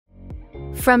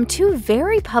From two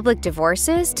very public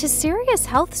divorces to serious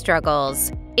health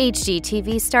struggles,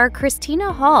 HGTV star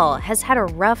Christina Hall has had a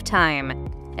rough time.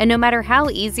 And no matter how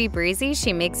easy-breezy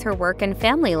she makes her work and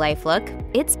family life look,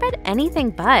 it's been anything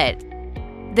but.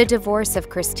 The divorce of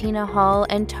Christina Hall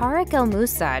and Tarek El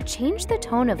Moussa changed the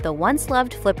tone of the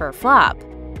once-loved flipper flop.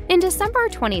 In December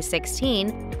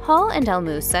 2016, Hall and El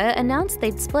Moussa announced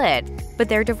they'd split, but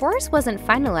their divorce wasn't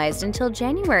finalized until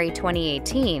January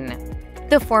 2018.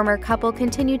 The former couple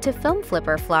continued to film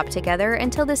Flipper Flop together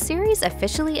until the series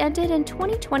officially ended in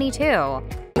 2022.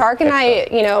 Tarek and I,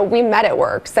 we met at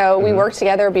work, so we worked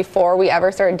together before we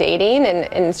ever started dating, and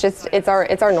it's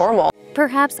our normal.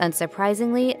 Perhaps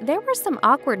unsurprisingly, there were some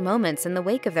awkward moments in the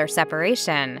wake of their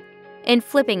separation. In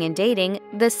Flipping and Dating,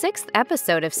 the 6th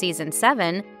episode of Season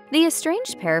 7, the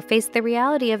estranged pair faced the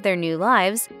reality of their new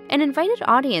lives and invited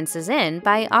audiences in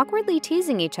by awkwardly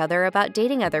teasing each other about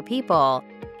dating other people.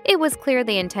 It was clear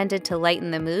they intended to lighten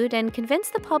the mood and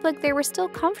convince the public they were still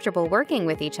comfortable working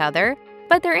with each other,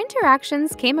 but their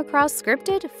interactions came across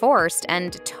scripted, forced,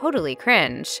 and totally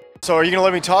cringe. So are you gonna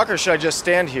let me talk or should I just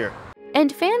stand here?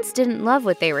 And fans didn't love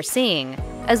what they were seeing.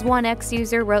 As one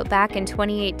ex-user wrote back in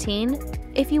 2018,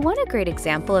 "If you want a great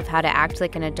example of how to act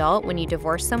like an adult when you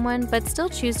divorce someone but still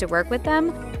choose to work with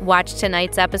them, watch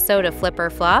tonight's episode of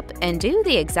Flipper Flop and do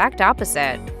the exact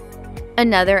opposite."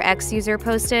 Another ex-user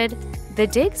posted, "The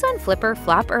digs on Flipper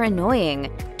Flop are annoying.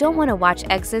 Don't want to watch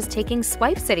exes taking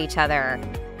swipes at each other."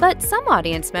 But some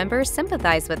audience members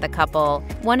sympathize with the couple.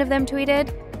 One of them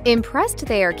tweeted, "Impressed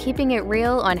they are keeping it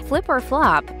real on Flipper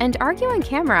Flop and argue on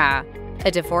camera.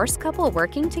 A divorced couple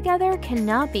working together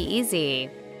cannot be easy."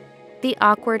 The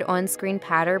awkward on-screen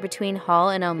patter between Hall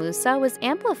and El Moussa was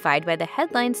amplified by the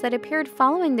headlines that appeared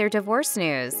following their divorce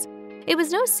news. It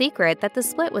was no secret that the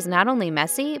split was not only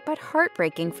messy, but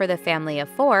heartbreaking for the family of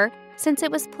four, since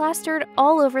it was plastered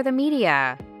all over the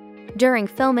media. During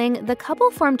filming, the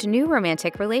couple formed new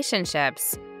romantic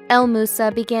relationships. El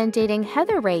Moussa began dating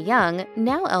Heather Ray Young,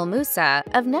 now El Moussa,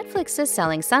 of Netflix's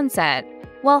Selling Sunset,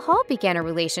 while Hall began a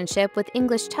relationship with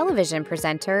English television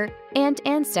presenter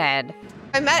Anstead.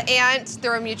 I met Ant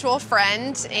through a mutual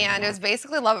friend, and it was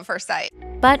basically love at first sight.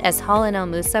 But as Hall and El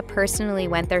Moussa personally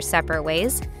went their separate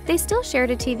ways, they still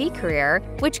shared a TV career,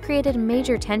 which created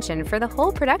major tension for the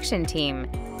whole production team.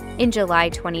 In July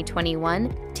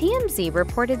 2021, TMZ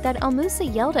reported that El Moussa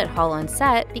yelled at Hall on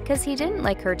set because he didn't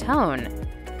like her tone.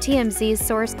 TMZ's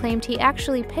source claimed he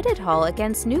actually pitted Hall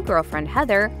against new girlfriend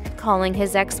Heather, calling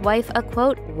his ex-wife a,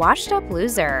 quote, washed-up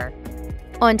loser.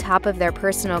 On top of their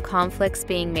personal conflicts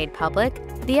being made public,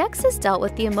 the exes dealt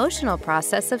with the emotional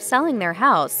process of selling their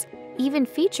house, even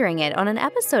featuring it on an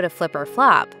episode of Flipper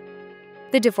Flop.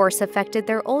 The divorce affected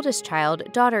their oldest child,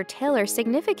 daughter Taylor,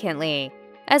 significantly.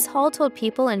 As Hall told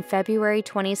People in February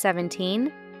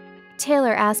 2017,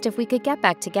 "Taylor asked if we could get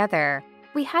back together.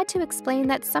 We had to explain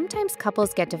that sometimes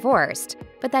couples get divorced,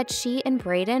 but that she and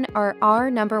Brayden are our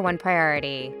 #1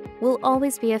 priority. We'll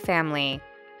always be a family."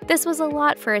 This was a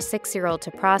lot for a 6-year-old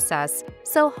to process,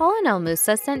 so Hall and El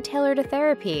Moussa sent Taylor to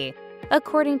therapy.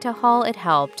 According to Hall, it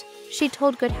helped. She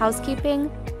told Good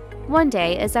Housekeeping, "One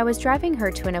day, as I was driving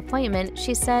her to an appointment,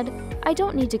 she said, 'I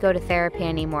don't need to go to therapy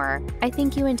anymore. I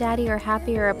think you and Daddy are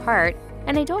happier apart,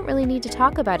 and I don't really need to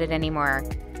talk about it anymore.'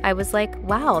 I was like,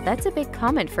 wow, that's a big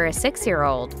comment for a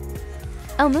 6-year-old.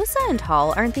 El Moussa and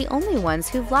Hall aren't the only ones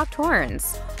who've locked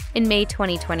horns. In May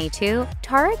 2022,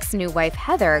 Tarek's new wife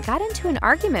Heather got into an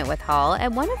argument with Hall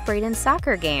at one of Brayden's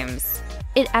soccer games.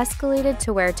 It escalated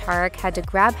to where Tarek had to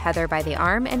grab Heather by the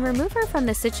arm and remove her from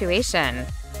the situation.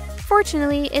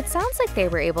 Fortunately, it sounds like they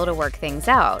were able to work things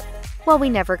out. While we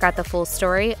never got the full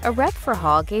story, a rep for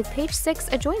Hall gave Page 6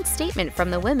 a joint statement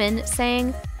from the women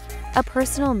saying, "A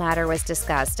personal matter was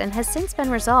discussed and has since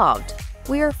been resolved.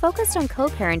 We are focused on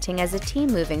co-parenting as a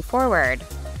team moving forward."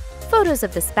 Photos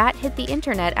of the spat hit the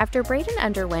internet after Brayden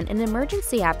underwent an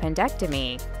emergency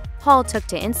appendectomy. Hall took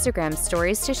to Instagram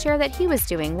stories to share that he was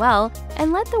doing well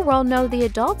and let the world know the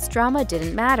adults' drama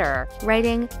didn't matter,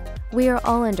 writing, "We are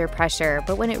all under pressure,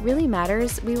 but when it really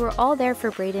matters, we were all there for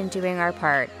Brayden doing our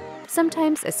part.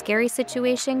 Sometimes a scary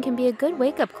situation can be a good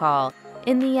wake-up call.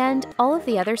 In the end, all of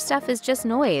the other stuff is just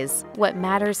noise. What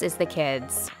matters is the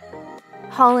kids."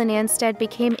 Hall and Anstead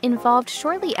became involved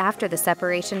shortly after the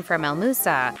separation from El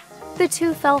Moussa. The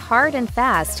two fell hard and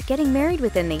fast, getting married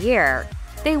within the year.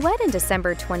 They wed in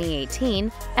December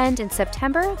 2018, and in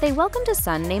September, they welcomed a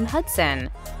son named Hudson.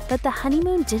 But the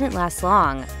honeymoon didn't last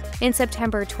long. In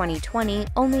September 2020,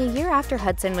 only a year after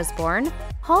Hudson was born,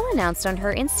 Hall announced on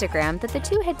her Instagram that the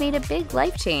two had made a big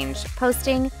life change,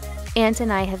 posting, "Ant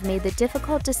and I have made the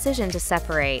difficult decision to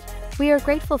separate. We are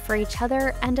grateful for each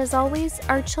other, and as always,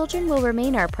 our children will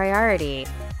remain our priority.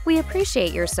 We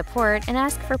appreciate your support and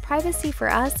ask for privacy for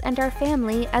us and our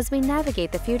family as we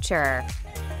navigate the future."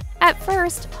 At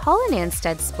first, Hall and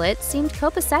Anstead split seemed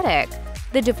copacetic.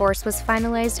 The divorce was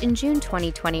finalized in June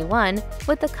 2021,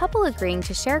 with the couple agreeing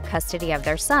to share custody of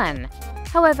their son.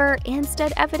 However,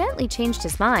 Anstead evidently changed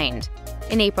his mind.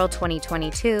 In April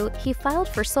 2022, he filed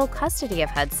for sole custody of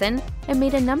Hudson and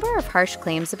made a number of harsh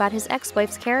claims about his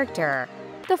ex-wife's character.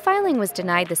 The filing was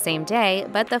denied the same day,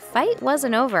 but the fight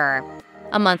wasn't over.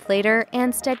 A month later,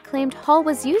 Anstead claimed Hall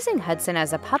was using Hudson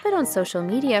as a puppet on social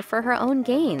media for her own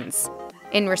gains.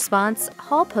 In response,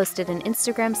 Hall posted an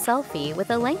Instagram selfie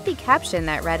with a lengthy caption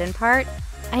that read in part,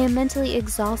 "I am mentally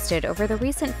exhausted over the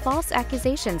recent false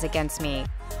accusations against me.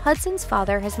 Hudson's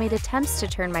father has made attempts to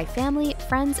turn my family,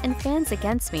 friends, and fans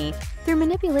against me through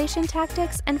manipulation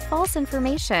tactics and false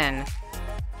information."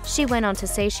 She went on to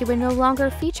say she would no longer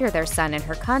feature their son in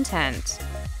her content.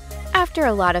 After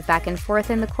a lot of back and forth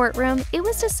in the courtroom, it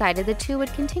was decided the two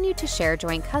would continue to share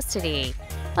joint custody.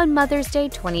 On Mother's Day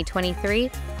 2023,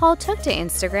 Hall took to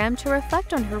Instagram to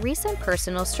reflect on her recent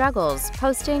personal struggles,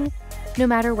 posting, "No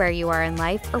matter where you are in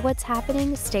life or what's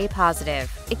happening, stay positive.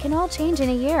 It can all change in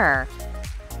a year."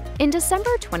 In December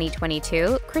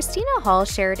 2022, Christina Hall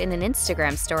shared in an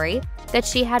Instagram story that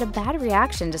she had a bad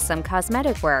reaction to some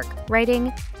cosmetic work,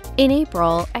 writing, "In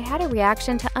April, I had a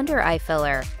reaction to under-eye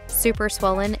filler, super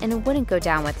swollen and wouldn't go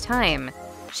down with time."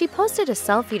 She posted a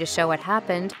selfie to show what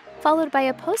happened, followed by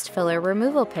a post-filler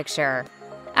removal picture.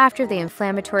 After the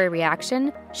inflammatory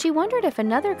reaction, she wondered if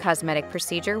another cosmetic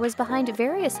procedure was behind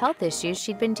various health issues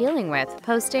she'd been dealing with,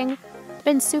 posting,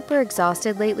 "Been super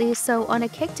exhausted lately, so on a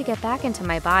kick to get back into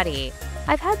my body.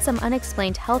 I've had some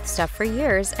unexplained health stuff for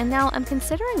years, and now I'm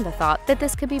considering the thought that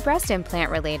this could be breast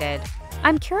implant related.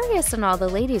 I'm curious on all the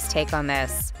ladies' take on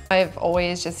this." I've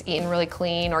always just eaten really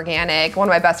clean, organic. One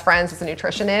of my best friends was a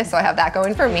nutritionist, so I have that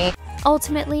going for me.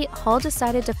 Ultimately, Hall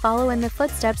decided to follow in the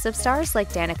footsteps of stars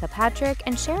like Danica Patrick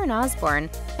and Sharon Osbourne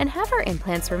and have her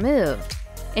implants removed.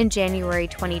 In January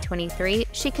 2023,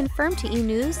 she confirmed to E!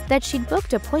 News that she'd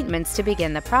booked appointments to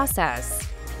begin the process.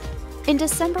 In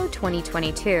December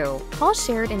 2022, Hall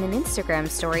shared in an Instagram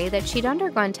story that she'd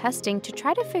undergone testing to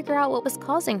try to figure out what was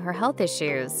causing her health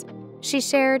issues. She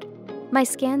shared, "My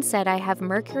scan said I have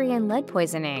mercury and lead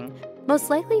poisoning,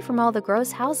 most likely from all the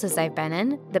gross houses I've been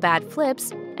in, the bad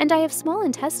flips, and I have small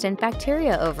intestine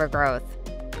bacteria overgrowth."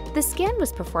 The scan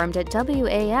was performed at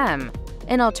WAM,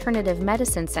 an alternative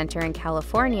medicine center in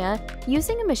California,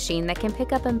 using a machine that can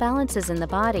pick up imbalances in the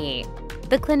body.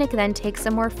 The clinic then takes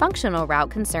a more functional route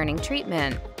concerning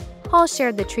treatment. Hall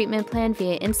shared the treatment plan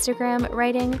via Instagram,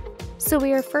 writing, "So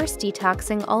we are first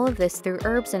detoxing all of this through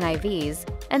herbs and IVs,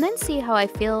 and then see how I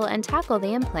feel and tackle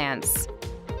the implants."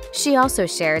 She also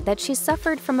shared that she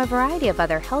suffered from a variety of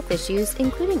other health issues,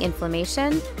 including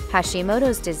inflammation,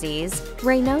 Hashimoto's disease,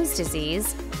 Raynaud's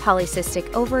disease,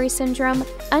 polycystic ovary syndrome,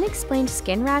 unexplained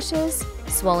skin rashes,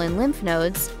 swollen lymph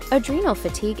nodes, adrenal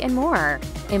fatigue, and more,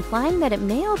 implying that it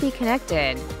may all be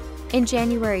connected. In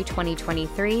January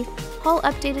 2023, Hall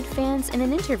updated fans in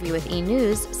an interview with E!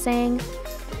 News, saying,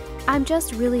 "I'm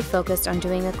just really focused on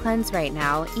doing a cleanse right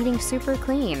now, eating super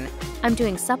clean. I'm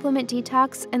doing supplement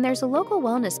detox, and there's a local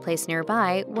wellness place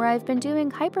nearby where I've been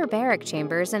doing hyperbaric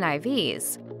chambers and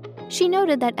IVs." She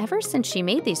noted that ever since she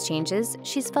made these changes,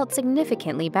 she's felt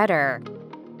significantly better.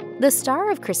 The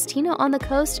star of Christina on the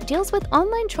Coast deals with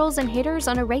online trolls and haters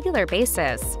on a regular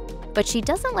basis, but she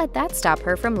doesn't let that stop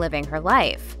her from living her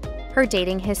life. Her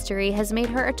dating history has made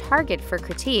her a target for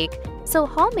critique, so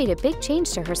Hall made a big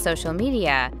change to her social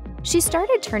media. She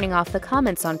started turning off the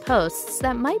comments on posts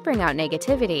that might bring out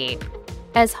negativity.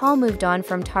 As Hall moved on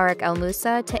from Tariq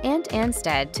El-Moussa to Aunt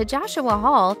Anstead to Joshua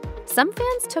Hall, some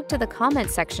fans took to the comment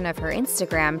section of her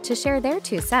Instagram to share their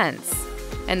 2 cents.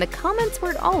 And the comments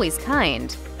weren't always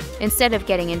kind. Instead of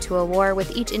getting into a war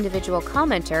with each individual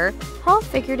commenter, Hall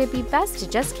figured it'd be best to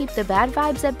just keep the bad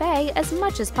vibes at bay as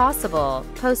much as possible,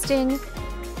 posting,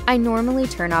 "I normally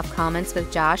turn off comments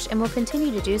with Josh and will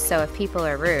continue to do so if people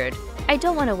are rude. I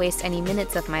don't want to waste any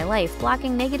minutes of my life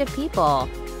blocking negative people."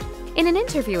 In an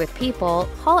interview with People,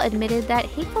 Hall admitted that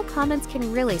hateful comments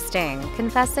can really sting,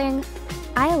 confessing,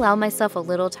 "I allow myself a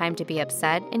little time to be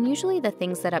upset, and usually the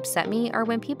things that upset me are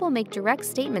when people make direct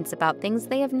statements about things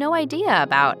they have no idea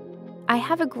about. I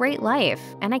have a great life,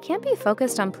 and I can't be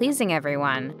focused on pleasing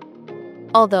everyone."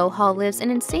 Although Hall lives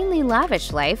an insanely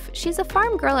lavish life, she's a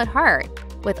farm girl at heart,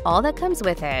 with all that comes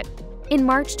with it. In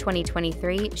March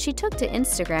 2023, she took to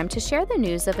Instagram to share the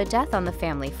news of a death on the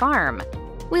family farm.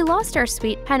 We lost our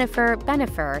sweet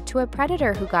Benifer to a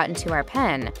predator who got into our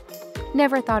pen.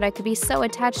 Never thought I could be so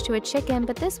attached to a chicken,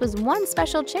 but this was one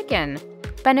special chicken.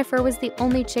 Benifer was the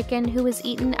only chicken who was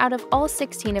eaten out of all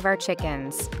 16 of our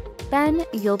chickens. Ben,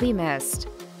 you'll be missed.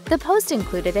 The post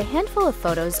included a handful of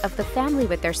photos of the family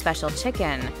with their special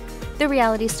chicken. The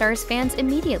reality star's fans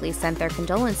immediately sent their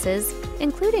condolences,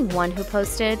 including one who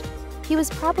posted, "He was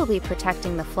probably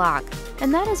protecting the flock,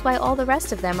 and that is why all the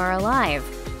rest of them are alive.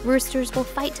 Roosters will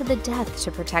fight to the death to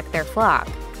protect their flock.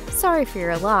 Sorry for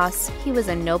your loss, he was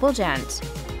a noble gent."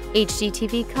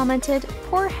 HGTV commented,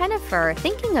 "Poor Hennifer,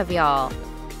 thinking of y'all."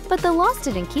 But the loss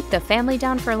didn't keep the family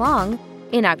down for long.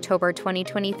 In October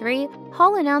 2023,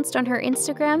 Hall announced on her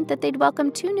Instagram that they'd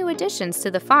welcome 2 new additions to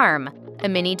the farm, a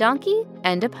mini donkey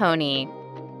and a pony.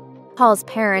 Hall's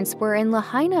parents were in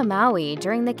Lahaina, Maui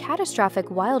during the catastrophic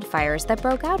wildfires that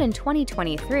broke out in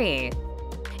 2023.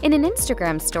 In an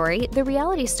Instagram story, the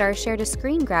reality star shared a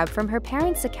screen grab from her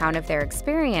parents' account of their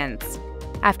experience.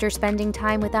 After spending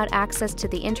time without access to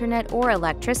the internet or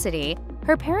electricity,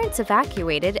 her parents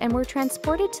evacuated and were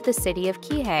transported to the city of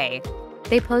Kihei.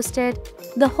 They posted,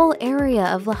 "The whole area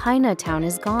of Lahaina town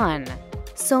is gone.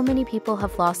 So many people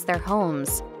have lost their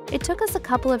homes. It took us a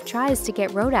couple of tries to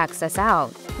get road access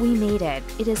out. We made it.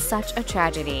 It is such a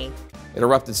tragedy." It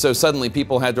erupted so suddenly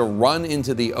people had to run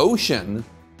into the ocean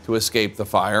to escape the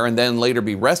fire and then later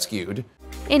be rescued.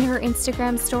 In her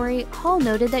Instagram story, Hall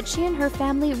noted that she and her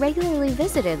family regularly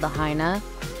visited Lahaina,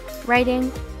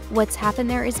 writing, "What's happened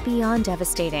there is beyond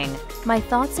devastating. My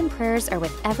thoughts and prayers are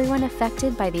with everyone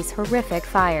affected by these horrific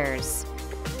fires."